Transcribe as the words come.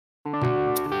It's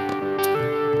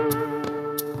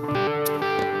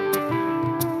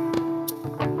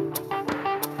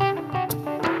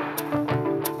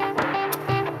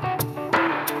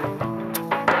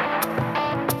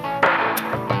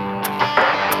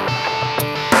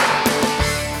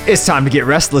time to get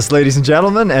restless, ladies and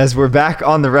gentlemen, as we're back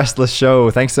on the Restless Show.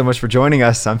 Thanks so much for joining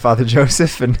us. I'm Father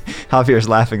Joseph, and Javier's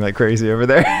laughing like crazy over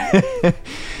there.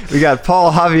 We got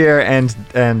Paul, Javier,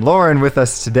 and Lauren with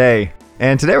us today.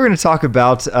 And today we're going to talk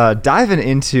about diving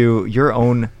into your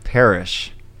own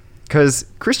parish. Because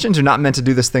Christians are not meant to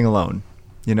do this thing alone.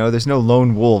 You know, there's no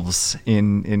lone wolves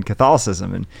in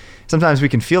Catholicism. And sometimes we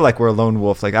can feel like we're a lone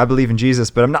wolf. Like, I believe in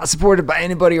Jesus, but I'm not supported by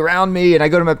anybody around me. And I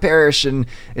go to my parish and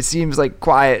it seems like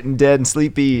quiet and dead and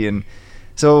sleepy. And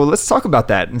so let's talk about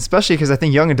that. And especially because I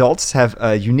think young adults have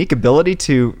a unique ability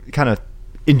to kind of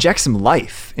inject some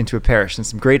life into a parish and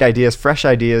some great ideas, fresh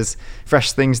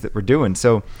things that we're doing.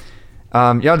 So,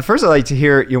 first I'd like to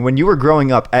hear, when you were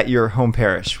growing up at your home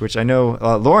parish, which I know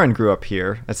Lauren grew up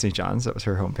here at St. John's. That was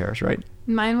her home parish, right?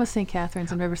 Mine was St.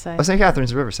 Catherine's in Riverside. Oh, St.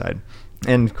 Catherine's in Riverside.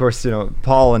 And of course,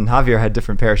 Paul and Javier had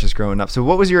different parishes growing up. So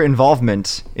what was your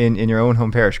involvement in your own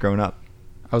home parish growing up?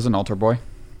 I was an altar boy.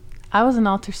 I was an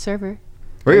altar server.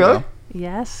 Were you really?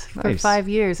 Yes, Nice. for 5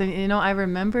 years. And I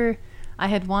remember I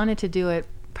had wanted to do it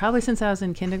probably since I was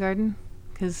in kindergarten,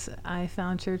 because I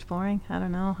found church boring. I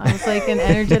don't know. I was like an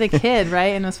energetic kid,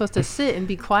 right? And I was supposed to sit and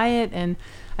be quiet. And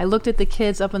I looked at the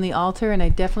kids up on the altar, and I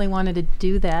definitely wanted to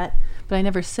do that, but I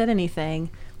never said anything.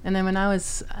 And then when I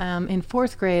was in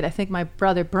fourth grade, I think my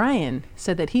brother Brian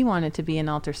said that he wanted to be an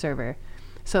altar server.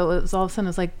 So it was all of a sudden, it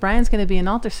was like, Brian's going to be an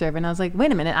altar server. And I was like,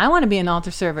 wait a minute, I want to be an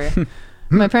altar server.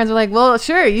 My parents were like, well,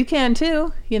 sure, you can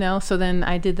too. So then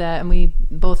I did that, and we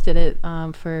both did it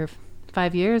for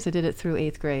 5 years. I did it through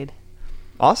 8th grade.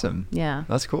 Awesome. Yeah.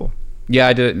 That's cool. Yeah,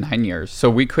 I did it 9 years. So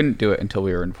we couldn't do it until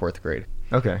we were in 4th grade.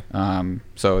 Okay.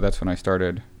 So that's when I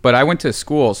started. But I went to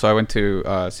school. So I went to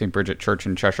St. Bridget Church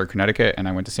in Cheshire, Connecticut, and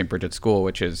I went to St. Bridget School,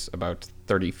 which is about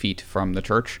 30 feet from the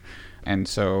church. And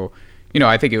so,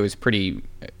 I think it was pretty,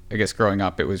 I guess growing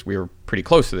up, we were pretty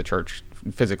close to the church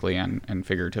physically and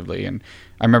figuratively. And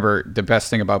I remember the best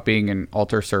thing about being an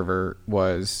altar server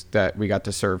was that we got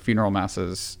to serve funeral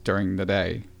masses during the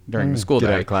day. During the school Get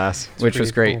day, out of class. which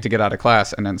was great cool. to get out of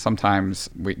class. And then sometimes,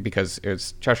 because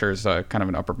Cheshire's kind of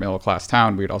an upper middle class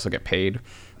town, we'd also get paid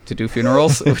to do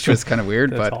funerals, which was kind of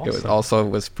weird, That's but it awesome.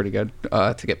 was pretty good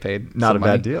to get paid. Not some a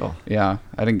money. bad deal. Yeah,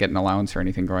 I didn't get an allowance or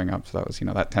anything growing up, so that was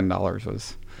that $10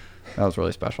 was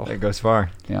really special. It goes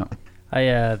far. Yeah.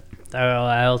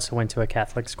 I also went to a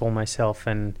Catholic school myself,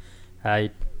 and I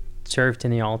served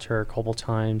in the altar a couple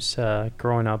times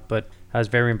growing up, but I was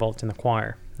very involved in the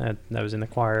choir. I was in the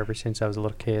choir ever since I was a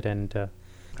little kid, and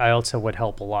I also would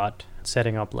help a lot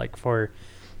setting up for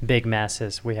big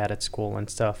masses we had at school and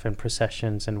stuff, and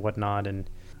processions and whatnot. And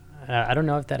I don't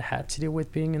know if that had to do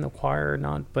with being in the choir or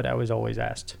not, but I was always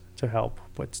asked to help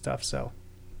with stuff. So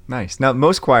Nice. Now,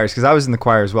 most choirs, because I was in the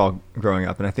choir as well growing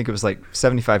up, and I think it was like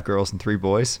 75 girls and 3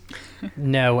 boys.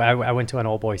 no, I went to an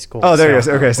all-boys school. Oh, there it is.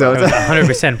 Okay, so it was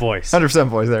 100% boys. 100%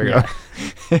 boys. There you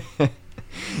go.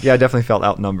 Yeah, I definitely felt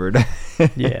outnumbered.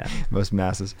 Yeah. Most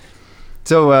masses.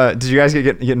 So, did you guys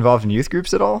get involved in youth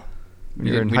groups at all? When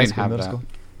you were in We high didn't school, have middle that. school?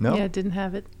 No. Yeah, didn't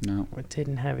have it. No. I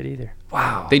didn't have it either.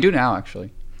 Wow. They do now,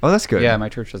 actually. Oh, that's good. Yeah, my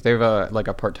church does. They have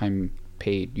a part-time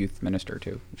paid youth minister,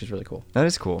 too, which is really cool. That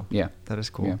is cool. Yeah. That is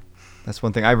cool. Yeah. That's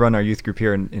one thing. I run our youth group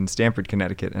here in Stamford,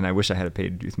 Connecticut, and I wish I had a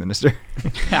paid youth minister.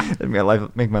 That'd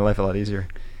make my life a lot easier.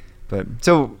 But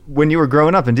so when you were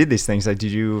growing up and did these things, did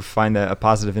you find a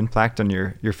positive impact on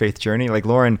your faith journey? Like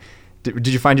Lauren, did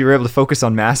you find you were able to focus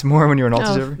on mass more when you were an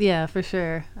altar server? Yeah, for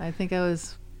sure. I think I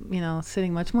was,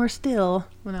 sitting much more still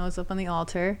when I was up on the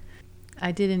altar.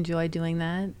 I did enjoy doing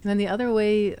that. And then the other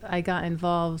way I got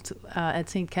involved at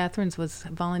St. Catherine's was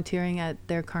volunteering at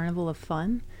their Carnival of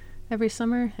Fun every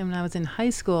summer. And when I was in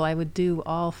high school, I would do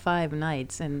all 5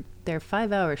 nights, and they're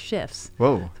 5-hour shifts.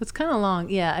 Whoa. So it's kind of long.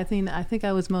 Yeah, I think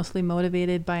I was mostly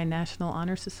motivated by a National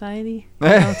Honor Society to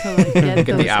get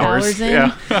those the hours. in.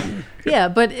 Yeah. Yeah,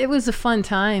 but it was a fun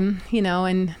time,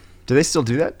 and Do they still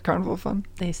do that Carnival of Fun?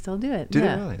 they still do it. Do they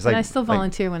yeah. really? It's And like- I still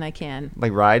volunteer when I can.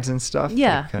 Like rides and stuff?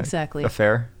 Yeah, Like, exactly. A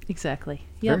fair? Exactly.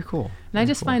 Yep. Very cool. And Very I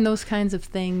just cool. find those kinds of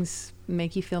things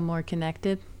make you feel more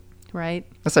connected, right?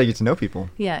 That's how you get to know people.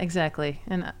 Yeah, exactly.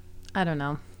 And I don't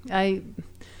know. I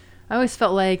always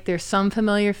felt like there's some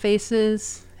familiar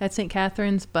faces at St.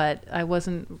 Catherine's, but I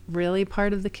wasn't really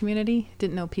part of the community.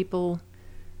 Didn't know people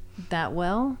that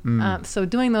well. So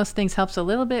doing those things helps a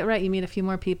little bit, right? You meet a few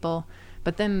more people.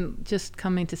 But then just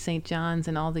coming to St. John's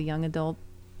and all the young adult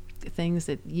things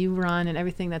that you run and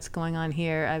everything that's going on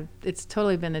here, it's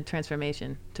totally been a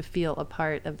transformation to feel a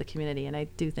part of the community, and I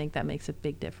do think that makes a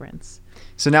big difference.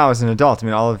 So now, as an adult, I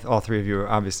mean, all three of you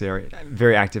are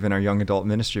very active in our young adult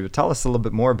ministry. But tell us a little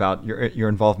bit more about your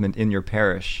involvement in your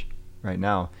parish right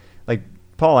now. Like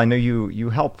Paul, I know you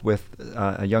help with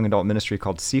a young adult ministry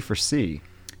called C4C.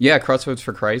 Yeah, Crossroads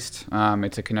for Christ.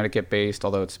 It's a Connecticut-based,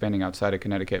 although it's spanning outside of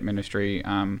Connecticut, ministry.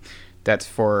 That's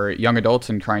for young adults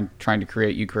and trying to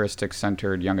create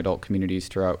Eucharistic-centered young adult communities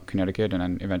throughout Connecticut and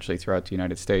then eventually throughout the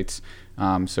United States.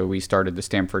 So we started the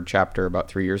Stamford chapter about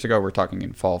 3 years ago. We're talking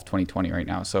in fall of 2020 right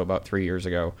now, so about 3 years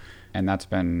ago. And it's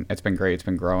been great. It's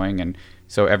been growing. And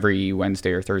so every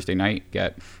Wednesday or Thursday night,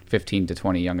 get 15 to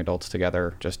 20 young adults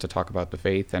together just to talk about the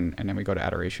faith, and then we go to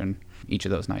adoration each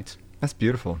of those nights. That's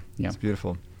beautiful. Yeah. That's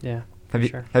beautiful. Yeah, Have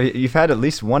you've had at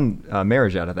least one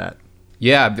marriage out of that?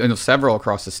 Yeah, several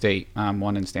across the state.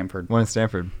 One in Stamford. One in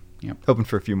Stamford. Yep. Hoping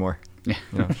for a few more. Yeah.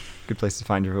 Good place to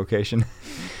find your vocation.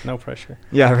 No pressure.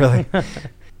 Yeah, really.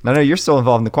 I know you're still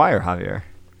involved in the choir, Javier.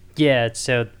 Yeah,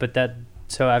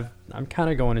 I'm kind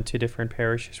of going to two different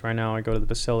parishes right now. I go to the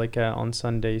Basilica on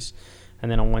Sundays, and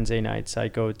then on Wednesday nights I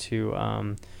go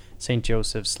to St.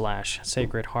 Joseph's /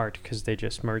 Sacred Heart, because they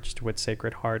just merged with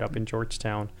Sacred Heart up in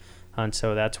Georgetown. And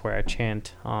so that's where I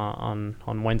chant on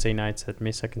Wednesday nights at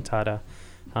Missa Cantata.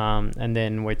 And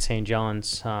then with St.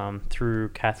 John's, through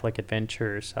Catholic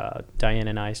Adventures, Diane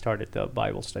and I started the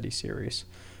Bible study series.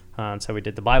 So we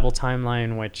did the Bible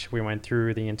timeline, which we went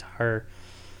through the entire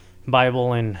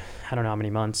Bible in, I don't know how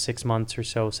many months, 6 months or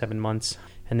so, 7 months.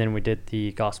 And then we did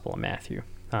the Gospel of Matthew,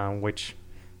 which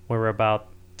we were about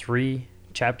 3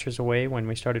 chapters away when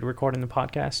we started recording the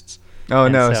podcasts. Oh,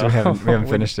 and no, so we haven't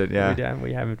finished it, yeah.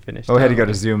 We haven't finished it. We had to go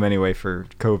to Zoom anyway for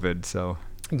COVID, so.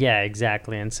 Yeah,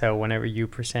 exactly. And so whenever you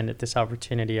presented this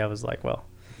opportunity, I was like, well,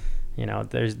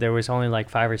 there was only like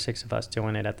 5 or 6 of us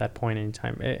doing it at that point in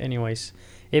time. Anyways,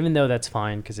 even though that's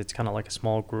fine because it's kind of like a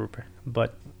small group,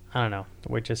 but I don't know.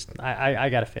 I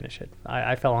got to finish it.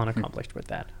 I felt unaccomplished with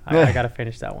that. I got to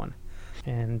finish that one.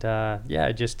 And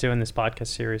just doing this podcast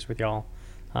series with y'all,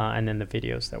 and then the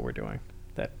videos that we're doing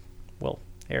that will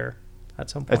air at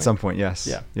some point. At some point, yes.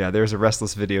 Yeah. Yeah, there's a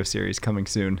Restless video series coming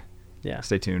soon. Yeah.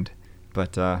 Stay tuned.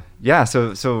 But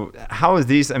so how is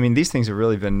these things have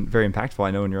really been very impactful,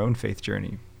 I know, in your own faith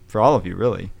journey for all of you,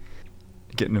 really,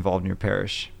 getting involved in your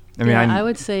parish. I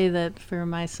would say that for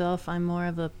myself, I'm more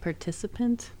of a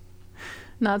participant,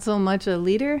 not so much a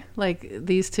leader like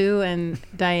these two and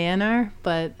Diane are,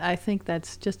 but I think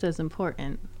that's just as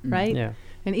important, right? Yeah.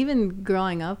 And even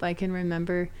growing up, I can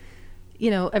remember,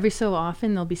 every so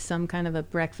often there'll be some kind of a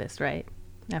breakfast, right?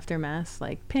 After Mass,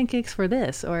 like pancakes for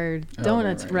this or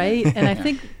donuts, right? And I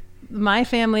think my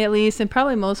family, at least, and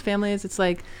probably most families, it's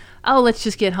like, oh, let's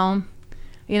just get home,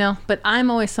 But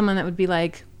I'm always someone that would be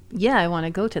like, yeah, I want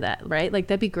to go to that, right? Like,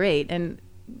 that'd be great. And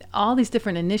all these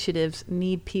different initiatives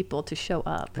need people to show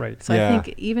up. Right. So I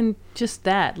think even just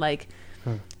that, like,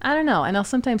 I don't know. And I'll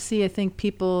sometimes see, I think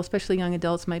people, especially young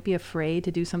adults, might be afraid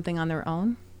to do something on their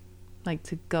own, like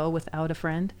to go without a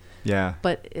friend. Yeah.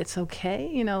 But it's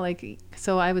okay,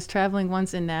 so I was traveling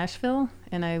once in Nashville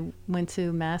and I went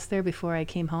to Mass there before I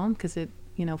came home because it,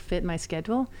 fit my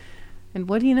schedule. And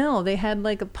what do you know? They had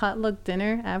like a potluck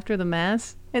dinner after the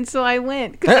Mass. And so I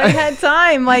went because I had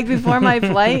time, like before my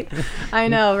flight. I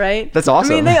know, right? That's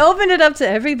awesome. They opened it up to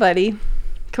everybody.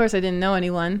 Of course, I didn't know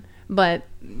anyone, but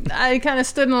I kind of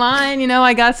stood in line,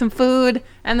 I got some food.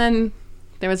 And then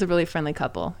there was a really friendly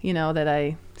couple, that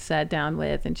I sat down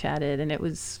with and chatted. And it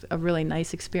was a really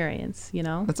nice experience,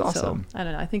 That's awesome. So, I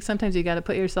don't know. I think sometimes you got to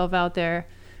put yourself out there,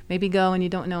 maybe go and you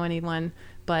don't know anyone.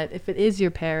 But if it is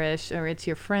your parish or it's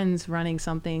your friends running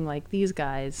something like these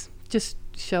guys, just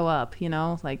show up,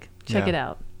 check it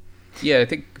out. Yeah, I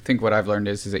think what I've learned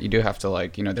is that you do have to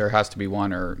there has to be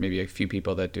one or maybe a few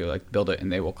people that do build it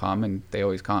and they will come and they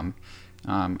always come.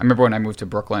 I remember when I moved to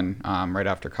Brooklyn right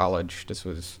after college. This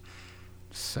was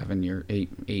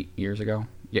 8 years ago.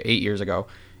 Yeah, 8 years ago.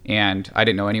 And I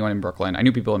didn't know anyone in Brooklyn. I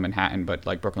knew people in Manhattan, but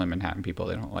Brooklyn and Manhattan people,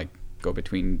 they don't go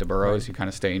between the boroughs. You kind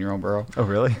of stay in your own borough. Oh,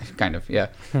 really? Kind of, yeah.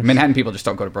 Manhattan people just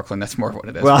don't go to Brooklyn. That's more of what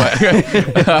it is. Well,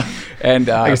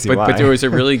 but there was a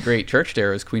really great church there.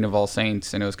 It was Queen of All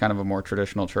Saints, and it was kind of a more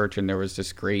traditional church. And there was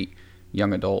this great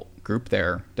young adult group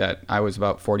there that I was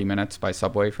about 40 minutes by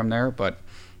subway from there. But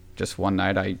just one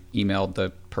night, I emailed the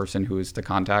person who was the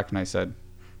contact, and I said,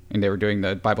 and they were doing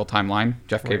the Bible timeline,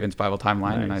 Jeff Caven's Bible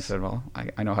timeline, Nice. and I said, well,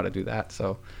 I know how to do that.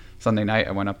 So Sunday night,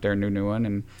 I went up there, knew one,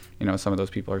 and some of those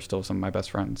people are still some of my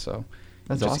best friends. So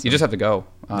That's awesome. You just have to go.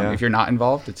 Yeah. If you're not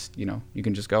involved, it's you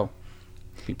can just go.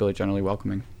 people are generally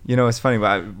welcoming. You know, it's funny.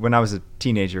 When I was a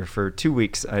teenager, for 2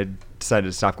 weeks, I decided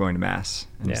to stop going to Mass.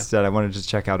 And Yeah. instead, I wanted to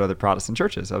check out other Protestant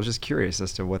churches. I was just curious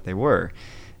as to what they were.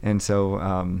 And so,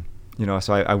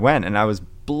 so I went, and I was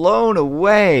blown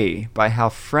away by how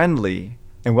friendly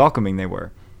and welcoming they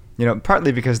were. You know,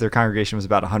 partly because their congregation was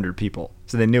about 100 people,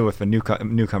 so they knew if a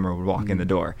newcomer would walk in the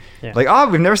door, Yeah. like, oh,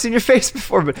 we've never seen your face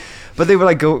before, but they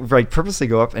would purposely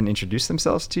go up and introduce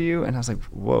themselves to you, and I was like,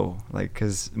 whoa, like,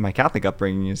 because my Catholic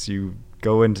upbringing is you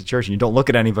go into church and you don't look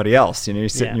at anybody else, you know, you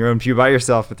sit in your own pew by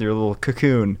yourself with your little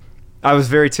cocoon. I was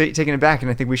very taken aback,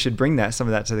 and I think we should bring some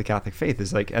of that to the Catholic faith.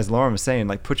 Is like, as Lauren was saying,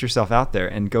 like, put yourself out there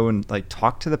and go and like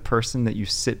talk to the person that you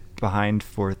sit behind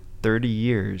for 30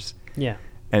 years. Yeah.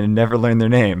 And never learn their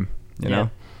name, you know?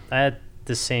 I had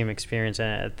the same experience,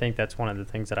 and I think that's one of the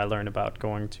things that I learned about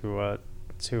going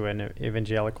to an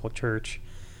evangelical church.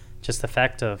 Just the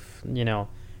fact of,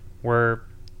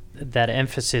 that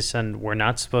emphasis on we're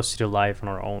not supposed to do life on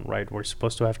our own, right? We're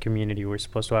supposed to have community. We're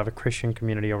supposed to have a Christian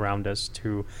community around us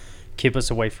to keep us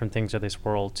away from things of this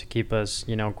world, to keep us,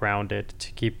 grounded,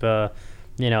 to keep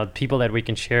people that we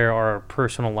can share our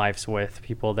personal lives with,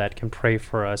 people that can pray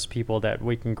for us, people that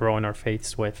we can grow in our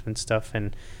faiths with and stuff.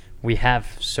 And we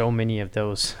have so many of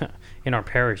those in our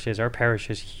parishes. Our parish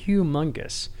is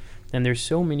humongous, and there's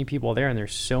so many people there, and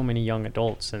there's so many young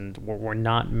adults, and we're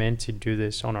not meant to do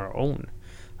this on our own.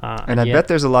 And I bet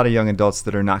there's a lot of young adults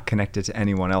that are not connected to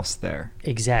anyone else there.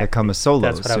 Exactly. That come as solos.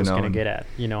 That's what I was going to get at.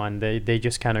 And they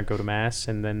just kind of go to Mass,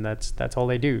 and then that's all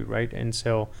they do, right? And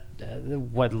so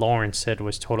what Lauren said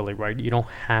was totally right. You don't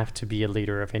have to be a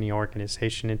leader of any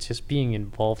organization. It's just being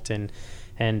involved in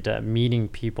and meeting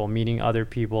people, meeting other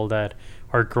people that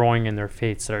are growing in their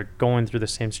faiths, that are going through the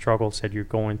same struggles that you're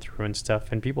going through and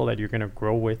stuff, and people that you're going to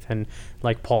grow with. And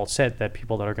like Paul said, that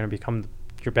people that are going to become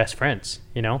your best friends,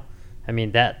 I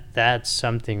mean, that's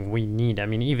something we need. I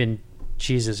mean, even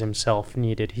Jesus himself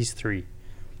needed his 3,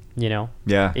 Yeah.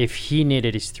 If he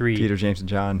needed his 3. Peter, James, and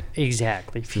John.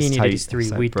 Exactly. If he Just needed his 3,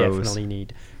 tight we bros. definitely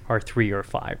need our 3 or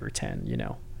 5 or 10,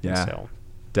 Yeah. And so,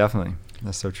 Definitely.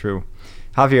 That's so true.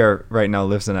 Javier right now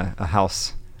lives in a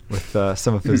house with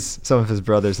some of his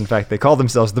brothers. In fact, they call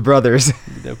themselves the Brothers.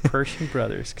 the Pershing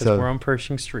Brothers, because So- we're on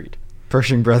Pershing Street.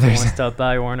 Pershing Brothers. Want to stop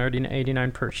by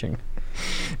 189 Pershing.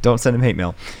 Don't send him hate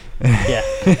mail. Yeah,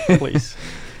 please.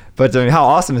 But I mean, how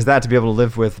awesome is that to be able to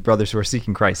live with brothers who are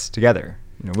seeking Christ together,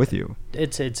 with you?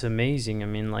 It's amazing. I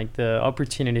mean, like the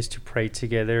opportunities to pray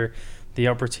together, the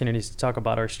opportunities to talk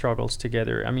about our struggles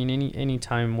together. I mean, any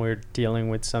time we're dealing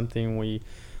with something we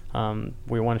want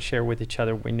to share with each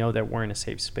other, we know that we're in a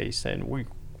safe space, and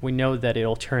we know that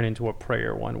it'll turn into a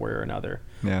prayer one way or another.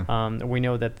 Yeah. We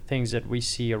know that the things that we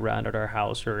see around at our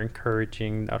house are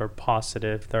encouraging, that are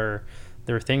positive.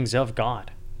 They're things of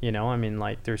God. I mean,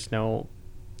 like, there's no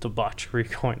debauchery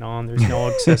going on. There's no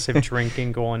excessive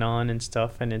drinking going on and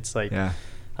stuff. And it's like, Yeah.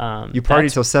 You party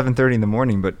that's- till 7:30 in the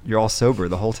morning, but you're all sober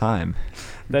the whole time.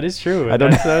 That is true. I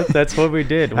don't That's what we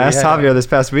did. I asked Javier this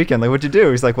past weekend, like, what'd you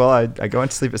do? He's like, well, I go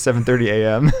to sleep at 7:30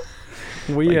 a.m.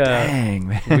 We Like, dang,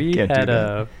 man. we Can't do had that.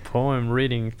 a poem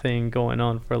reading thing going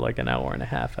on for like an hour and a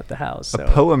half at the house. So. A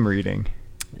poem reading.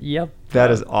 Yep.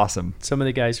 That is awesome. Some of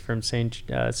the guys from Saint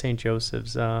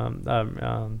Joseph's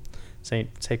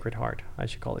Sacred Heart. I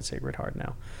should call it Sacred Heart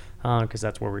now, because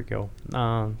that's where we go.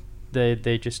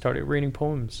 They just started reading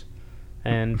poems,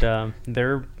 and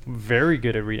they're very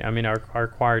good at reading. I mean, our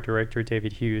choir director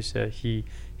David Hughes, he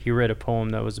read a poem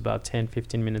that was about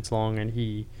 10-15 minutes long, and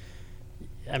he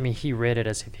read it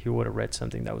as if he would have read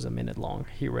something that was a minute long.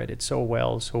 He read it so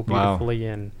well, so Wow. beautifully,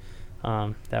 and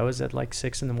that was at like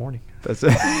 6 a.m. That's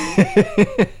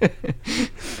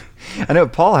I know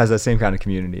Paul has that same kind of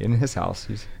community in his house.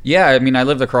 Yeah, I mean, I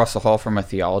lived across the hall from a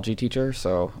theology teacher,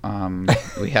 so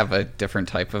we have a different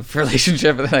type of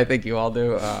relationship than I think you all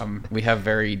do. We have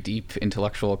very deep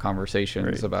intellectual conversations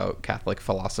Right. about Catholic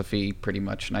philosophy pretty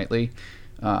much nightly,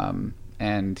 and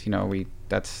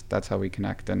that's how we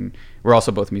connect. And we're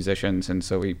also both musicians, and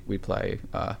so we play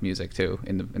music too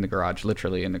in the garage,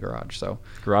 literally in the garage. So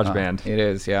Garage band. It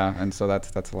is, yeah, and so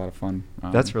that's a lot of fun.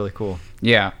 That's really cool.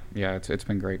 Yeah, it's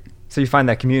been great. So you find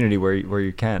that community where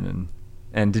you can,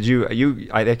 and did you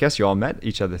I guess you all met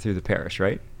each other through the parish,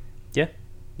 right? Yeah.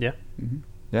 Mm-hmm.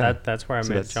 Yeah. That's where I So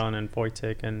met that's- John and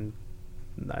Wojtek, and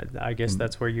I guess And-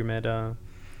 that's where you met.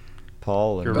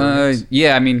 Paul and Your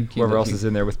Yeah, I mean, whoever else is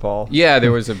in there with Paul. Yeah,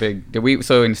 there was a big.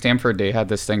 So in Stamford, they had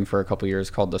this thing for a couple years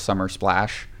called the Summer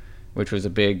Splash, which was a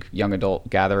big young adult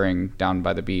gathering down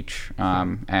by the beach,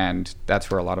 and that's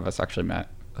where a lot of us actually met.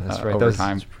 That's right. Over That was-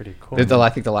 time. It's pretty cool. I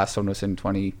think the last one was in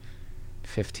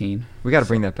 2015. We got to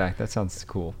bring that back. That sounds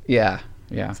cool. Yeah,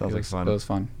 Yeah, Sounds it like was, fun. It was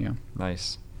fun. Yeah.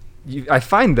 Nice. I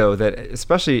find though that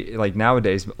especially like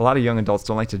nowadays, a lot of young adults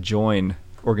don't like to join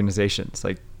organizations.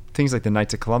 Like things like the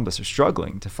Knights of Columbus are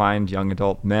struggling to find young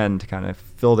adult men to kind of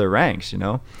fill their ranks. You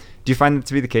know, do you find that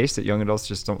to be the case that young adults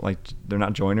just don't like? They're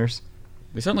not joiners.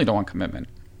 They certainly don't want commitment.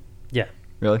 Yeah,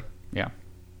 Really? Yeah.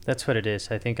 that's what it is.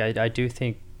 I think I do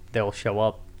think they'll show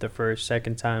up the first,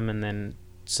 second time, and then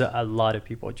a lot of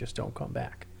people just don't come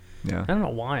back. Yeah. I don't know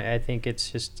why. I think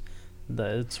it's just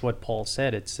it's what Paul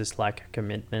said. It's this lack of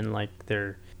commitment. Like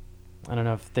I don't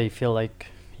know if they feel like,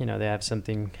 they have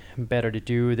something better to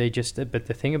do. But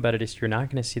the thing about it is you're not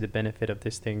going to see the benefit of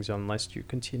these things unless you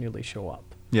continually show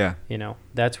up. Yeah.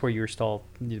 That's where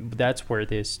that's where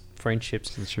this friendships.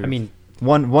 It's the truth. I mean,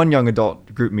 one young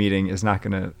adult group meeting is not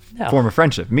going to form a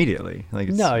friendship immediately. Like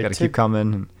you got to keep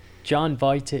coming. John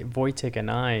Wojtek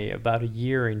and I, about a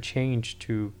year and change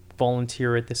to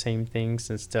volunteer at the same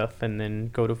things and stuff, and then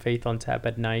go to Faith on Tap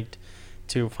at night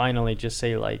to finally just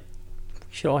say, like, we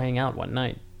should all hang out one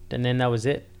night. And then that was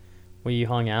it. We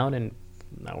hung out, and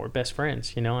now we're best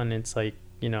friends, and it's like,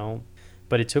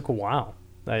 but it took a while.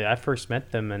 I first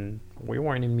met them, and we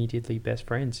weren't immediately best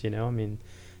friends, I mean,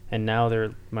 and now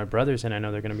they're my brothers, and I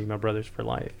know they're going to be my brothers for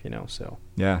life, so.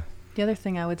 Yeah. The other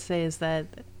thing I would say is that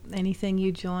anything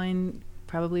you join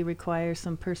probably requires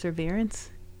some perseverance,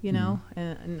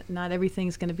 and not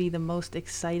everything's going to be the most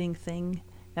exciting thing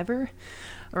ever,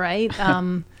 right?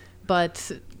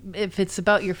 But if it's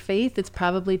about your faith, it's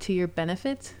probably to your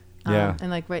benefit. Yeah. And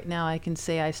like right now, I can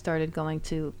say I started going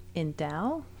to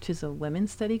Endow, which is a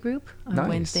women's study group on Nice.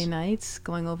 Wednesday nights,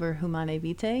 going over Humanae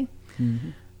Vitae. Mm-hmm.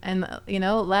 And,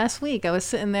 last week I was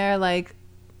sitting there like,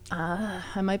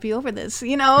 I might be over this,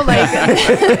 like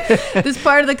this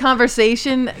part of the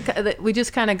conversation that we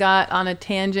just kind of got on a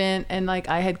tangent, and like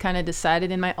I had kind of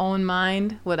decided in my own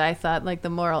mind what I thought like the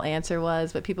moral answer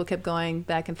was, but people kept going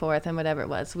back and forth and whatever it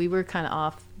was. We were kind of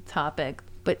off topic.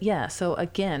 But yeah, so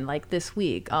again, like this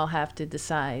week, I'll have to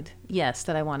decide, yes,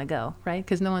 that I want to go, right?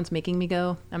 Because no one's making me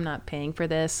go. I'm not paying for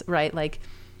this, right? Like,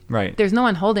 Right. there's no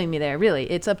one holding me there,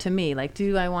 really. It's up to me. Like,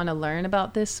 do I want to learn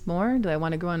about this more? Do I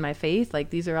want to grow in my faith?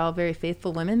 Like, these are all very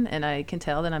faithful women, and I can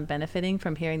tell that I'm benefiting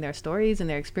from hearing their stories and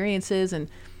their experiences and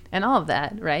all of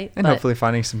that, right? And But hopefully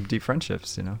finding some deep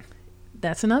friendships,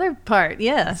 that's another part,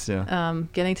 yeah. Yeah.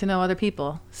 Getting to know other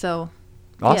people. So,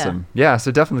 Awesome. Yeah. So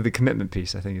definitely the commitment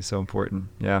piece, I think, is so important.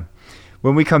 Yeah.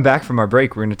 When we come back from our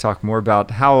break, we're going to talk more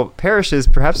about how parishes,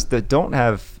 perhaps that don't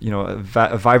have,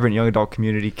 a vibrant young adult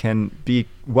community, can be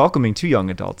welcoming to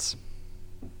young adults.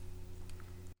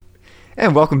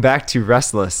 And welcome back to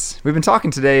Restless. We've been talking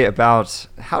today about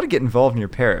how to get involved in your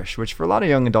parish, which for a lot of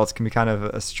young adults can be kind of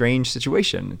a strange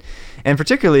situation. And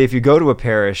particularly if you go to a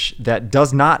parish that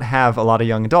does not have a lot of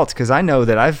young adults, because I know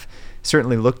that I've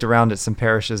certainly looked around at some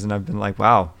parishes and I've been like,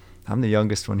 wow, I'm the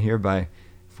youngest one here by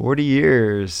 40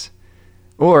 years.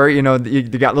 Or, you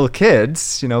got little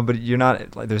kids, but you're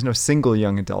not, like, there's no single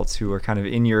young adults who are kind of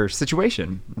in your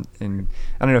situation. And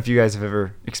I don't know if you guys have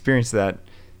ever experienced that,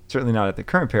 certainly not at the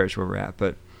current parish where we're at,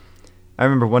 but I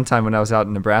remember one time when I was out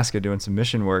in Nebraska doing some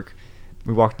mission work,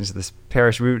 we walked into this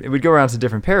parish. We'd go around to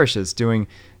different parishes doing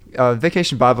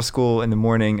vacation Bible school in the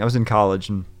morning. I was in college,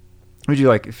 and we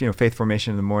do faith formation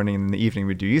in the morning, and in the evening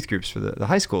we do youth groups for the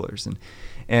high schoolers.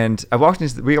 And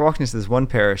we walked into this one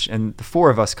parish, and the four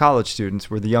of us college students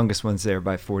were the youngest ones there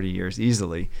by 40 years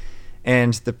easily.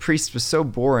 And the priest was so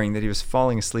boring that he was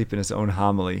falling asleep in his own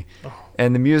homily. Oh.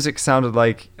 And the music sounded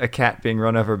like a cat being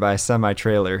run over by a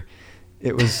semi-trailer.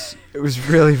 It was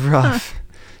really rough.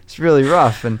 It's really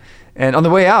rough. And on the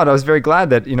way out, I was very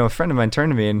glad that, a friend of mine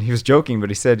turned to me, and he was joking, but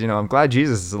he said, I'm glad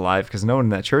Jesus is alive, because no one in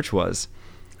that church was.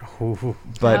 Ooh.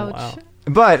 But ouch.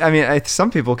 But I mean,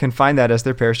 some people can find that as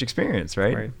their parish experience,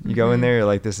 right? Right. You go in there, you're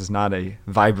like, this is not a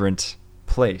vibrant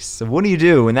place. So what do you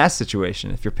do in that situation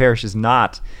if your parish is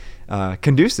not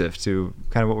conducive to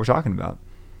kind of what we're talking about?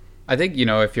 I think,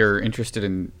 if you're interested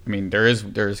in, there's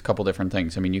a couple different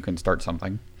things. You can start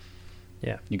something.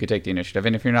 Yeah. You could take the initiative.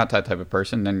 And if you're not that type of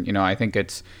person, then, I think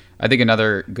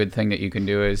another good thing that you can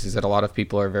do is that a lot of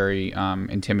people are very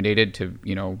intimidated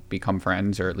to, become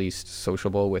friends or at least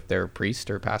sociable with their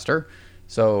priest or pastor.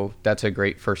 So that's a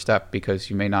great first step, because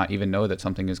you may not even know that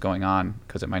something is going on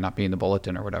because it might not be in the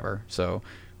bulletin or whatever. So,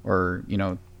 or,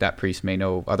 that priest may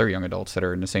know other young adults that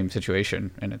are in the same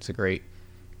situation, and it's a great,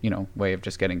 way of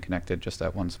just getting connected, just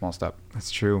that one small step.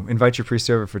 That's true. Invite your priest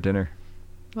over for dinner.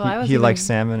 Well, he likes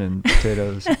salmon and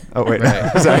potatoes. Oh, wait.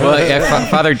 Right. Sorry. Well, yeah,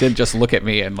 Father did just look at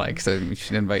me and said you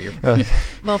should invite your...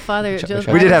 Well, Father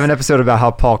Joseph, we did have an episode about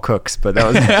how Paul cooks, but that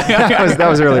was that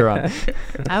was earlier on.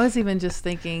 I was even just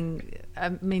thinking, I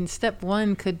mean, step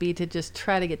one could be to just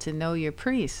try to get to know your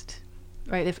priest,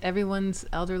 right? If everyone's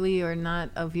elderly or not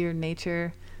of your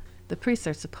nature, the priests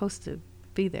are supposed to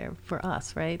be there for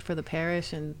us, right? For the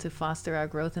parish and to foster our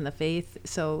growth in the faith.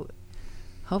 So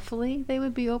hopefully they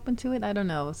would be open to it. I don't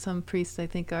know. Some priests, I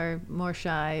think, are more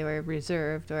shy or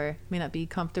reserved or may not be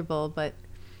comfortable, but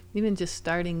even just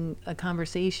starting a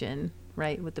conversation,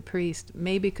 right, with the priest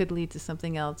maybe could lead to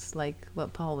something else, like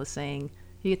what Paul was saying.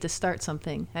 You get to start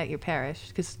something at your parish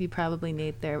because you probably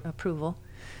need their approval.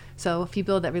 So if you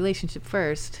build that relationship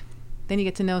first, then you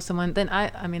get to know someone. Then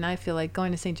I feel like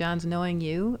going to St. John's, knowing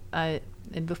you,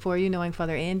 and before you knowing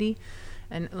Father Andy,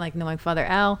 and like knowing Father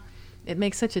Al, it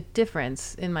makes such a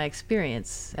difference in my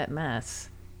experience at Mass.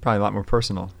 Probably a lot more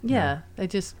personal. Yeah, I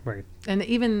just Right. And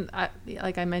even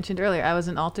like I mentioned earlier, I was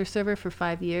an altar server for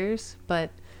 5 years, but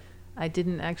I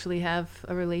didn't actually have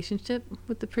a relationship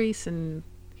with the priest, and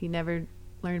he never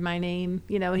learned my name.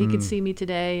 You know, he could see me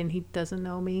today, and he doesn't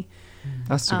know me.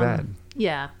 That's too bad.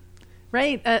 Yeah,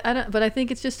 right. I don't, but I think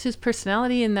it's just his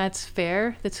personality, and that's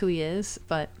fair. That's who he is.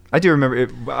 But I do remember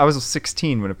I was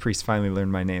 16 when a priest finally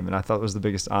learned my name, and I thought it was the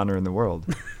biggest honor in the world.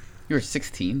 You were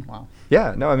 16? Wow.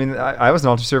 Yeah, no, I mean, I was an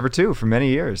altar server too for many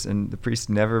years, and the priest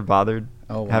never bothered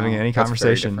having any That's very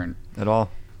conversation different. at all.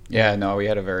 Yeah, no, we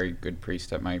had a very good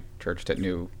priest at my church that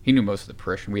knew most of the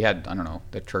parishioners. We had, I don't know,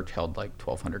 the church held like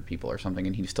 1,200 people or something,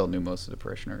 and he still knew most of the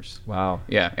parishioners. Wow.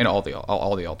 Yeah, and all the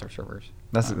altar servers.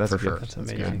 That's for a gift. sure. That's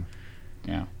That's amazing.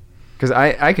 Yeah. Because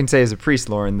I can say as a priest,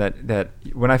 Lauren, that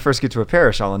when I first get to a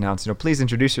parish, I'll announce, please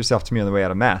introduce yourself to me on the way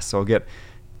out of Mass. So I'll get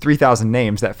 3,000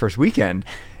 names that first weekend.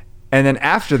 And then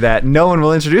after that, no one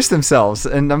will introduce themselves.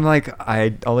 And I'm like,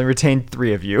 I only retained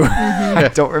 3 of you. I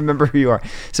don't remember who you are.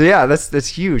 So yeah, that's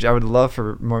huge. I would love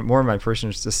for more of my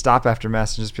parishioners to stop after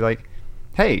Mass and just be like,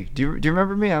 hey, do you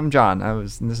remember me? I'm John. and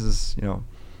this is,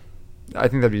 I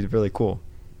think that'd be really cool.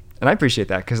 And I appreciate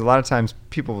that, because a lot of times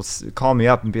people will call me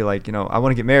up and be like, I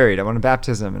want to get married. I want a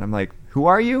baptism. And I'm like, who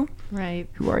are you? right.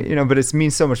 Who are you? But it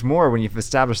means so much more when you've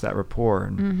established that rapport.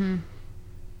 And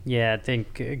Yeah, I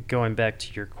think going back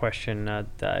to your question,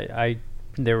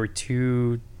 there were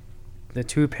the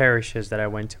two parishes that I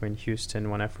went to in Houston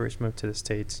when I first moved to the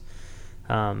States.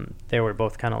 They were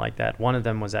both kind of like that. One of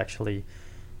them was actually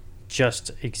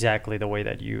just exactly the way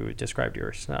that you described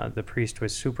yours. The priest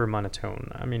was super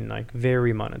monotone. I mean, like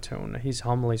very monotone. His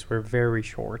homilies were very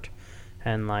short,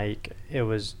 and like it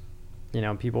was,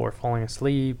 people were falling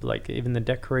asleep. Like even the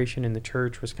decoration in the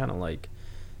church was kind of like,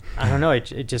 I don't know.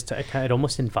 It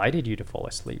almost invited you to fall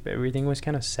asleep. Everything was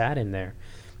kind of sad in there,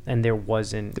 and there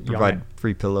wasn't. they provide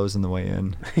free pillows on the way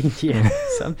in. Yeah,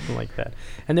 something like that.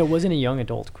 And there wasn't a young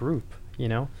adult group,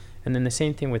 And then the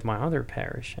same thing with my other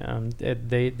parish.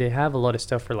 They have a lot of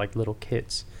stuff for like little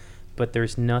kids, but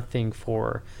there's nothing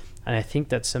for. And I think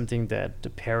that's something that the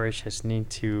parishes need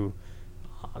to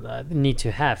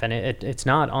have, and it's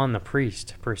not on the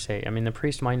priest per se. I mean, the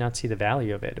priest might not see the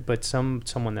value of it, but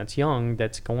someone that's young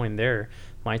that's going there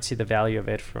might see the value of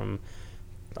it from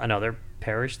another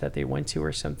parish that they went to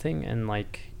or something. And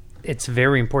like, it's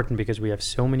very important because we have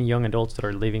so many young adults that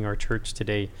are leaving our church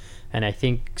today, and I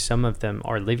think some of them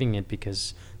are leaving it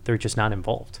because they're just not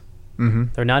involved. Mm-hmm.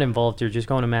 They're not involved. They're just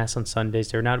going to Mass on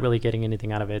Sundays. They're not really getting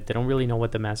anything out of it. They don't really know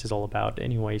what the Mass is all about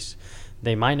anyways.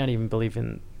 They might not even believe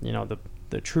in,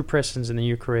 the true presence in the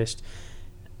Eucharist.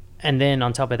 And then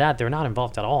on top of that, they're not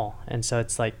involved at all. And so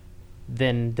it's like,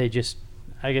 then they just,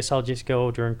 I guess I'll just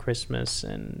go during Christmas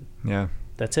and Yeah.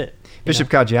 that's it. Bishop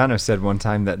Caggiano said one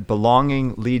time that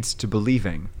belonging leads to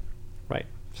believing. Right.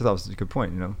 So that was a good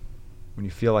point, When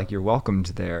you feel like you're welcomed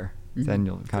there, then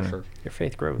you'll kind of, Your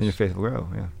faith grows. then your faith will grow,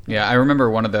 yeah. Yeah, I remember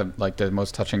one of the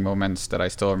most touching moments that I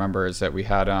still remember is that we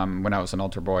had when I was an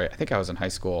altar boy. I think I was in high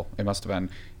school. It must have been.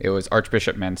 It was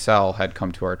Archbishop Mansell had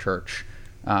come to our church.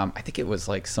 I think it was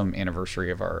like some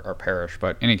anniversary of our parish,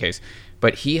 but in any case,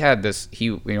 he had this.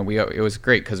 It was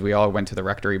great because we all went to the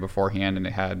rectory beforehand, and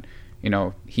it had.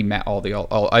 He met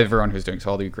all everyone who's doing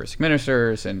all the Eucharistic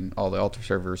ministers and all the altar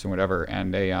servers and whatever,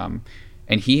 and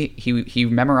he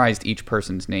memorized each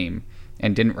person's name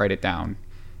and didn't write it down.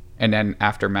 And then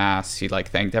after Mass, he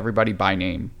thanked everybody by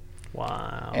name.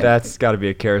 Wow. That's got to be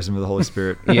a charism of the Holy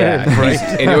Spirit. Yeah, right.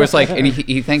 And it was and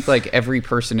he thanked every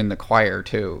person in the choir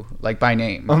too, by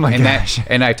name. Oh my gosh.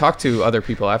 And I talked to other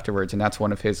people afterwards, and that's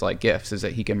one of his gifts is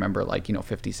that he can remember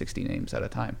 50, 60 names at a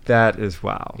time. That is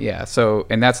wow. Yeah. So,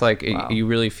 and that's Wow. you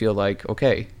really feel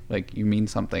okay, you mean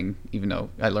something, even though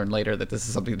I learned later that this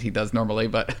is something that he does normally,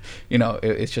 but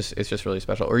it's just really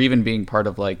special. Or even being part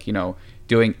of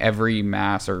doing every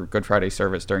Mass or Good Friday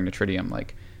service during the Triduum,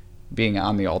 being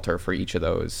on the altar for each of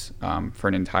those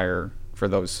for for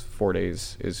those 4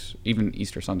 days is, even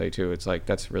Easter Sunday too. It's like,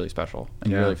 that's really special,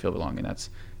 and you really feel belonging.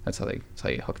 That's how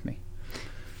he hooked me.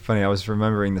 Funny, I was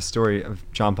remembering the story of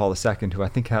John Paul II, who I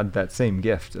think had that same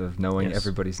gift of knowing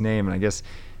everybody's name. And I guess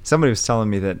somebody was telling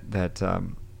me that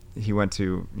he went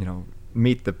to,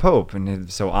 meet the Pope, and he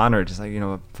was so honored. He's like,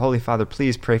 Holy Father,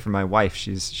 please pray for my wife.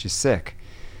 She's sick.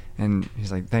 And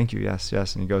he's like, thank you, yes.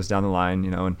 And he goes down the line,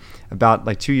 and about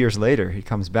like 2 years later, he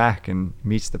comes back and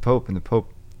meets the Pope, and the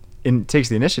Pope takes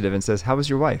the initiative and says, how was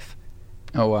your wife?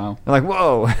 Oh, wow. I'm like,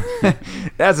 whoa,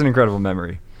 that's an incredible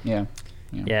memory. Yeah.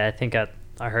 Yeah, I think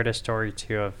I heard a story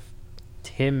too of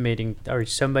him meeting, or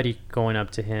somebody going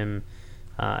up to him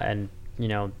and,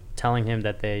 telling him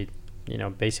that they,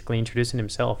 basically introducing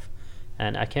himself.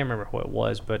 And I can't remember who it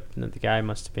was, but the guy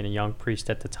must have been a young priest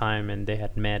at the time, and they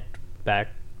had met back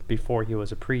before he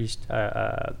was a priest,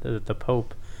 the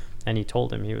Pope. And he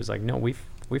told him, he was like, no,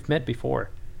 we've met before.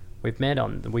 We met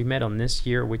on this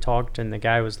year. We talked, and the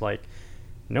guy was like,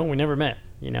 no, we never met,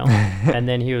 And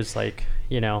then he was like,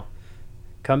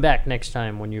 come back next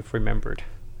time when you've remembered.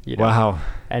 Wow.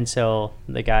 And so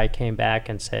the guy came back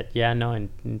and said, yeah, no,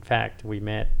 in fact, we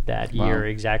met that year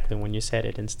exactly when you said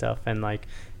it and stuff.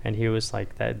 And he was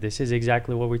like, this is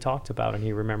exactly what we talked about. And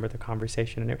he remembered the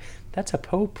conversation. And that's a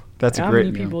Pope. How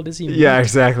many people does he meet? Yeah,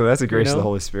 exactly. That's a grace of the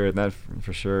Holy Spirit, that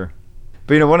for sure.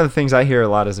 But, one of the things I hear a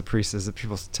lot as a priest is that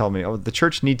people tell me, the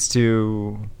church needs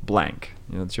to blank.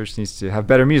 The church needs to have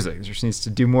better music. The church needs to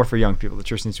do more for young people. The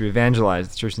church needs to evangelize.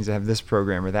 The church needs to have this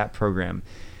program or that program.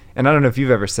 And I don't know if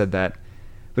you've ever said that,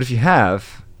 but if you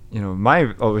have,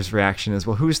 my always reaction is,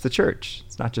 well, who's the church?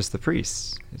 It's not just the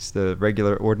priests. It's the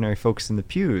regular, ordinary folks in the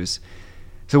pews.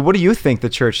 So what do you think the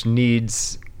church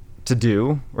needs to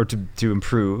do or to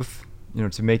improve,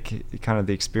 to make kind of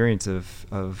the experience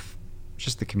of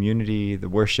just the community, the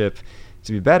worship,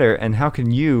 to be better? And how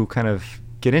can you kind of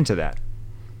get into that?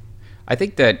 I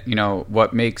think that,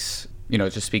 what makes,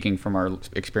 just speaking from our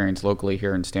experience locally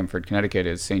here in Stamford, Connecticut,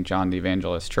 is St. John the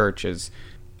Evangelist Church is,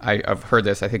 I've heard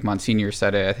this, I think Monsignor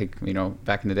said it, I think,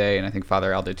 back in the day, and I think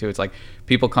Father Al did too. It's like,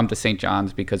 people come to St.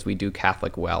 John's because we do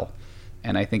Catholic well.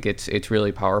 And I think it's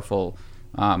really powerful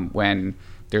when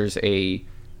there's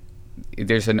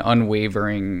an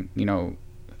unwavering,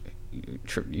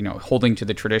 holding to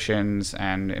the traditions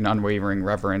and an unwavering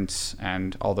reverence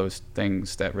and all those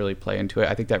things that really play into it.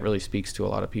 I think that really speaks to a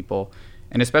lot of people,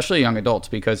 and especially young adults,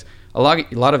 because a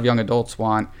lot of young adults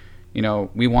want,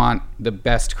 we want the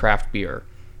best craft beer.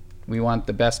 We want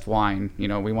the best wine,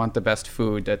 we want the best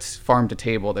food that's farm to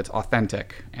table, that's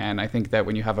authentic. And I think that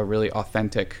when you have a really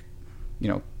authentic,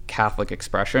 Catholic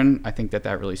expression, I think that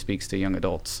really speaks to young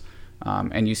adults.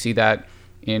 And you see that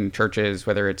in churches,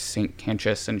 whether it's St.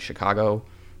 Canchas in Chicago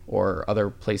or other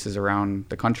places around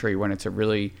the country, when it's a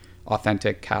really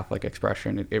authentic Catholic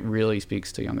expression, it really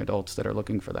speaks to young adults that are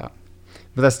looking for that.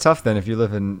 But that's tough then if you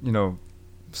live in,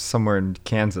 somewhere in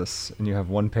Kansas and you have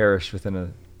one parish within a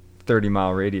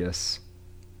 30-mile radius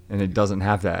and it doesn't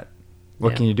have that.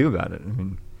 What can you do about it? I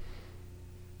mean,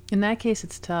 in that case,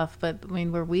 it's tough. But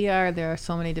where we are, there are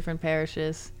so many different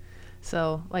parishes.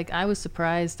 So, I was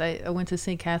surprised. I went to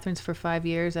St. Catherine's for 5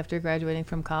 years after graduating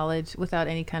from college without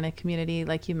any kind of community,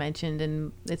 like you mentioned,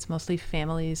 and it's mostly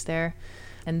families there.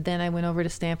 And then I went over to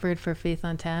Stamford for Faith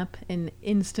on Tap and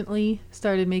instantly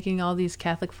started making all these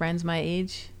Catholic friends my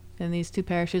age. And these two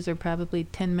parishes are probably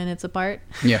 10 minutes apart.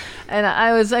 Yeah. And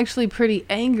I was actually pretty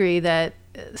angry that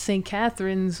St.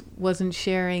 Catherine's wasn't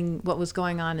sharing what was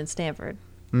going on in Stamford.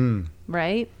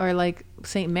 Right? Or like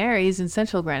St. Mary's in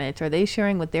Central Greenwich. Are they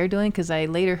sharing what they're doing? Because I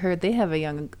later heard they have a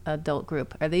young adult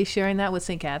group. Are they sharing that with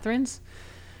St. Catherine's?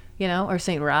 Or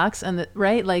St. Roch's? And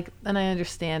right? And I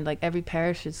understand every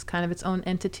parish is kind of its own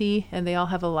entity and they all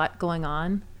have a lot going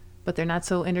on, but they're not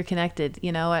so interconnected,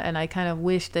 and I kind of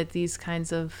wish that these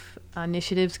kinds of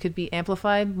initiatives could be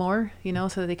amplified more, so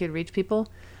that they could reach people,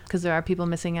 because there are people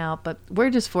missing out. But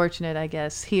we're just fortunate, I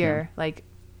guess, here.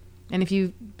 And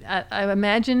if I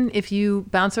imagine if you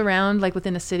bounce around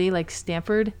within a city like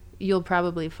Stamford, you'll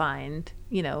probably find,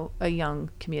 a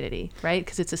young community, right?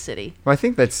 Because it's a city. Well, I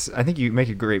think you make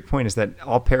a great point, is that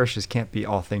all parishes can't be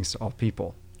all things to all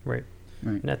people. Right.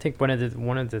 And I think one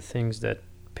of the things that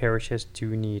parishes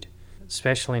do need,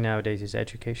 especially nowadays, is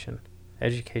education.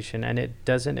 And it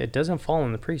doesn't fall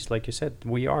on the priest, like you said.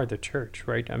 We are the church,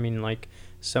 right? I mean,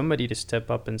 somebody to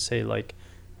step up and say,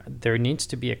 there needs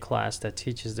to be a class that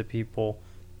teaches the people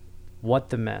what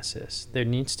the Mass is. There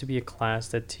needs to be a class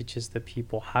that teaches the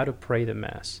people how to pray the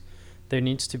Mass. There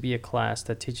needs to be a class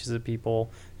that teaches the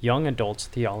people, young adults,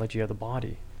 theology of the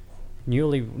body,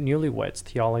 newlyweds,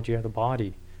 theology of the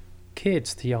body,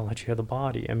 kids, theology of the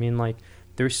body. I mean,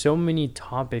 there's so many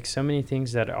topics, so many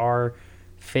things that our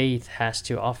faith has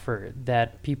to offer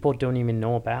that people don't even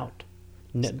know about.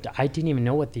 I didn't even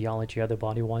know what theology of the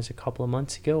body was a couple of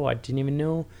months ago. I didn't even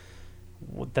know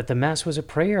that the Mass was a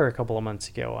prayer a couple of months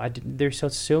ago. There's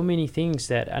so many things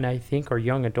that, and I think our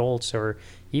young adults or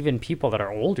even people that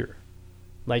are older,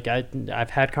 like I've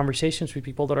had conversations with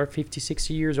people that are 50,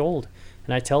 60 years old,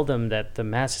 and I tell them that the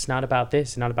Mass is not about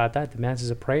this, not about that. The Mass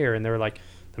is a prayer, and they're like,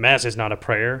 the Mass is not a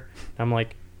prayer. And I'm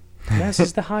like, the Mass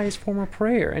is the highest form of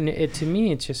prayer. And to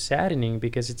me, it's just saddening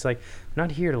because it's like, I'm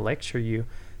not here to lecture you.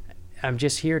 I'm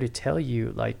just here to tell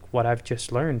you like what I've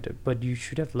just learned, but you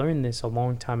should have learned this a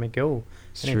long time ago.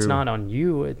 It's not on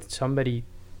you. It's somebody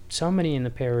in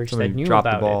the parish that knew about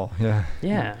the ball. it.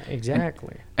 Yeah,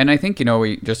 exactly. And I think,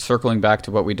 we just circling back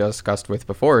to what we discussed with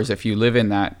before is if you live in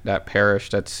that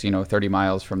parish that's, 30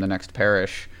 miles from the next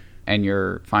parish and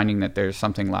you're finding that there's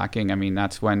something lacking, I mean,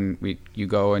 that's when you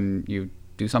go and you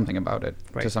do something about it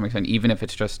to some extent, even if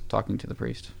it's just talking to the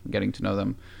priest, getting to know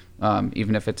them,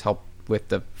 even if it's help with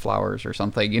the flowers or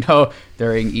something,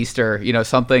 during Easter,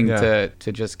 something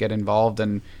to just get involved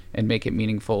and make it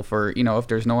meaningful for, if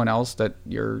there's no one else that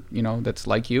you're, that's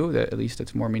like you, that at least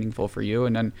it's more meaningful for you.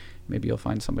 And then maybe you'll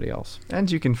find somebody else.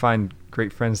 And you can find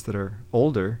great friends that are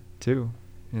older too,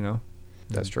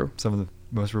 That's true. Some of the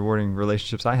most rewarding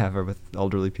relationships I have are with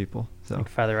elderly people. So like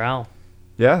Father Al.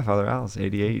 Yeah, Father Al's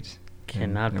 88.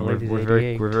 Cannot believe he's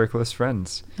 88. We're very close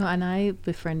friends. Oh, and I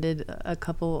befriended a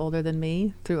couple older than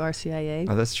me through RCIA.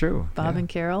 Oh, that's true. Bob and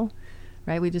Carol,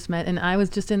 right? We just met, and I was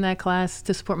just in that class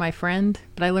to support my friend,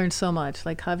 but I learned so much.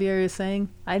 Like Javier is saying,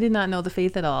 I did not know the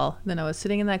faith at all. Then I was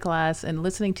sitting in that class and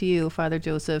listening to you, Father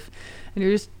Joseph, and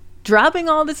you're just dropping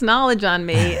all this knowledge on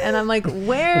me, and I'm like,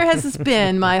 where has this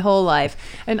been my whole life?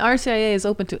 And RCIA is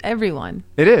open to everyone.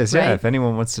 It is, right? Yeah, if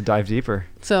anyone wants to dive deeper.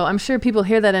 So I'm sure people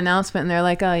hear that announcement and they're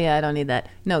like, oh yeah, I don't need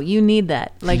that. No, you need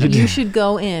that. Like you should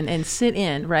go in and sit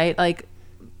in, right? Like,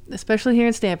 especially here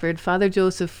in Stanford, Father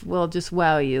Joseph will just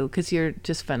wow you because you're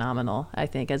just phenomenal, I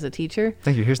think, as a teacher.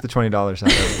 Thank you. Here's the $20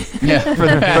 for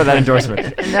that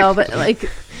endorsement. No, but like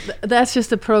that's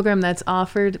just a program that's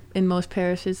offered in most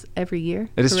parishes every year.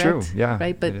 It is true, yeah.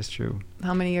 Right, but it is true.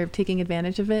 How many are taking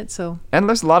advantage of it? And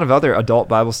there's a lot of other adult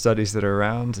Bible studies that are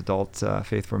around, adult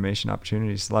faith formation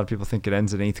opportunities. A lot of people think it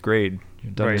ends in 8th grade.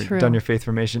 You're done your faith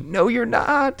formation. No, you're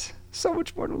not. So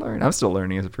much more to learn. I'm still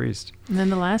learning as a priest. And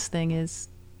then the last thing is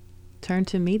turn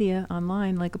to media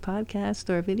online, like a podcast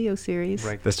or a video series.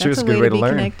 Right. That's true. It's a good way to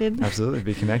learn. Connected. Absolutely,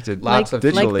 be connected. Lots of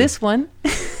digitally. Like this one.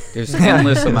 There's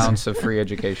endless amounts of free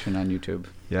education on YouTube.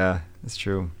 Yeah, that's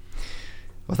true.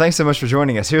 Well, thanks so much for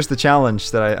joining us. Here's the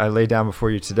challenge that I laid down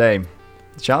before you today.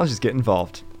 The challenge is get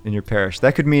involved in your parish.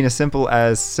 That could mean as simple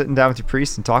as sitting down with your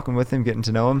priest and talking with him, getting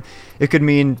to know him. It could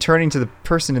mean turning to the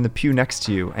person in the pew next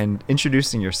to you and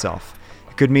introducing yourself.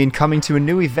 It could mean coming to a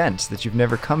new event that you've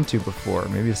never come to before,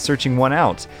 maybe searching one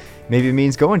out. Maybe it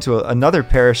means going to another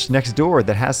parish next door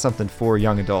that has something for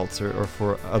young adults or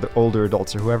for other older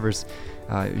adults or whoever's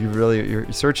you're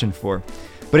searching for.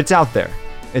 But it's out there.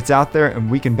 It's out there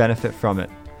and we can benefit from it.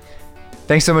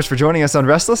 Thanks so much for joining us on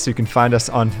Restless. You can find us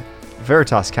on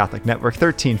Veritas Catholic Network,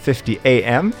 1350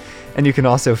 AM. And you can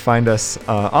also find us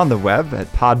on the web at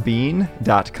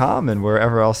podbean.com and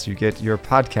wherever else you get your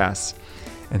podcasts.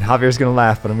 And Javier's going to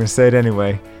laugh, but I'm going to say it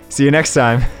anyway. See you next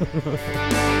time.